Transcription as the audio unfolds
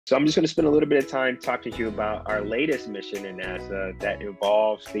So I'm just going to spend a little bit of time talking to you about our latest mission in NASA that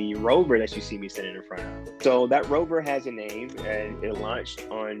involves the rover that you see me sitting in front of. So that rover has a name, and it launched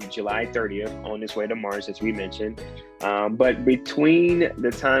on July 30th on its way to Mars, as we mentioned. But between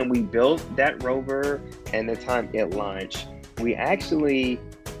the time we built that rover and the time it launched, we actually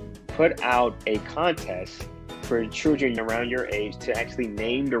put out a contest for children around your age to actually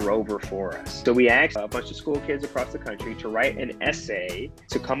name the rover for us. So we asked a bunch of school kids across the country to write an essay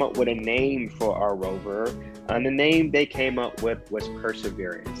to come up with a name for our rover. And the name they came up with was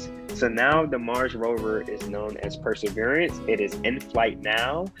Perseverance. So now the Mars rover is known as Perseverance. It is in flight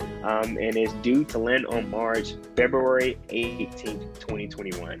now and is due to land on Mars February 18th,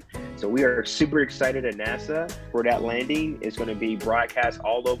 2021. So we are super excited at NASA for that landing. It's going to be broadcast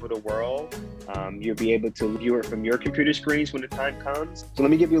all over the world. You'll be able to view it from your computer screens when the time comes. So let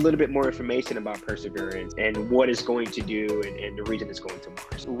me give you a little bit more information about Perseverance and what it's going to do and the reason it's going to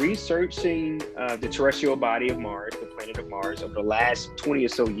Mars. Researching the terrestrial body of Mars, the planet of Mars, over the last 20 or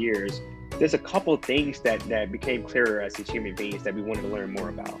so years, there's a couple things that became clearer as human beings that we wanted to learn more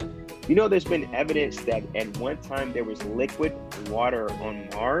about. You know, there's been evidence that at one time there was liquid water on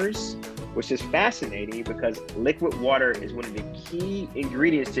Mars, which is fascinating because liquid water is one of the key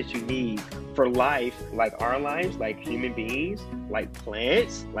ingredients that you need for life, like our lives, like human beings, like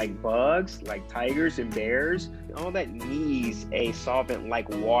plants, like bugs, like tigers and bears. All that needs a solvent like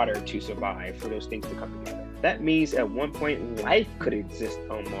water to survive, for those things to come together. That means at one point life could exist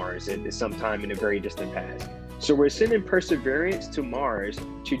on Mars at some time in the very distant past. So we're sending Perseverance to Mars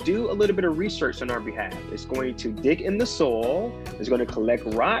to do a little bit of research on our behalf. It's going to dig in the soil, it's going to collect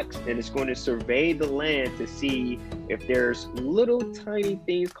rocks, and it's going to survey the land to see if there's little tiny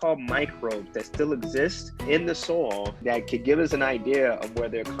things called microbes that still exist in the soil that could give us an idea of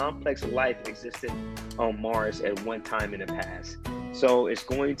whether complex life existed on Mars at one time in the past. So it's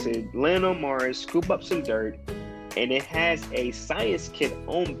going to land on Mars, scoop up some dirt, and it has a science kit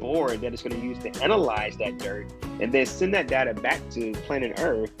on board that it's going to use to analyze that dirt and then send that data back to planet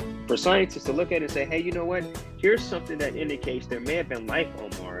Earth for scientists to look at and say, hey, you know what? Here's something that indicates there may have been life on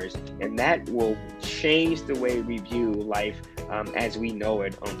Mars, and that will change the way we view life as we know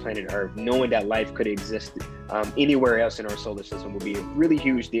it on planet Earth. Knowing that life could exist anywhere else in our solar system will be a really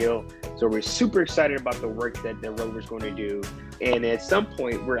huge deal. So we're super excited about the work that the rover is going to do. And at some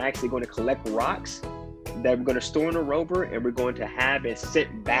point, we're actually going to collect rocks that we're going to store in a rover, and we're going to have it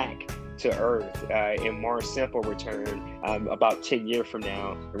sent back to Earth in Mars sample return about 10 years from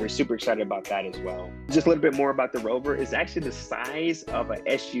now. And we're super excited about that as well. Just a little bit more about the rover. It's actually the size of an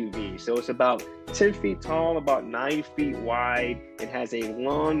SUV. So it's about 10 feet tall, about 9 feet wide. It has a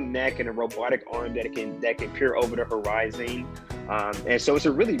long neck and a robotic arm that can peer over the horizon. And so it's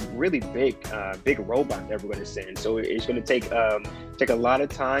a really big robot that we're going to send. So it's going to take a lot of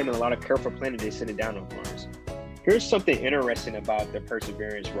time and a lot of careful planning to send it down on Mars. Here's something interesting about the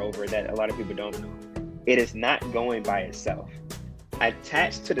Perseverance rover that a lot of people don't know. It is not going by itself.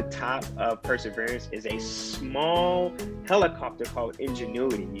 Attached to the top of Perseverance is a small helicopter called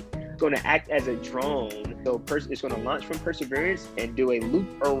Ingenuity. It's going to act as a drone. So it's going to launch from Perseverance and do a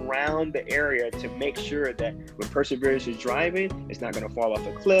loop around the area to make sure that when Perseverance is driving, it's not going to fall off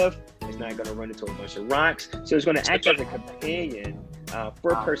a cliff. It's not going to run into a bunch of rocks. So it's going to act as a companion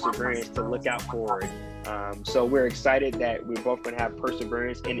for Perseverance to look out for it. So we're excited that we're both going to have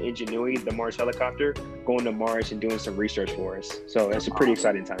Perseverance and Ingenuity, the Mars helicopter, going to Mars and doing some research for us. So it's a pretty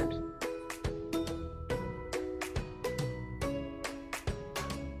exciting time.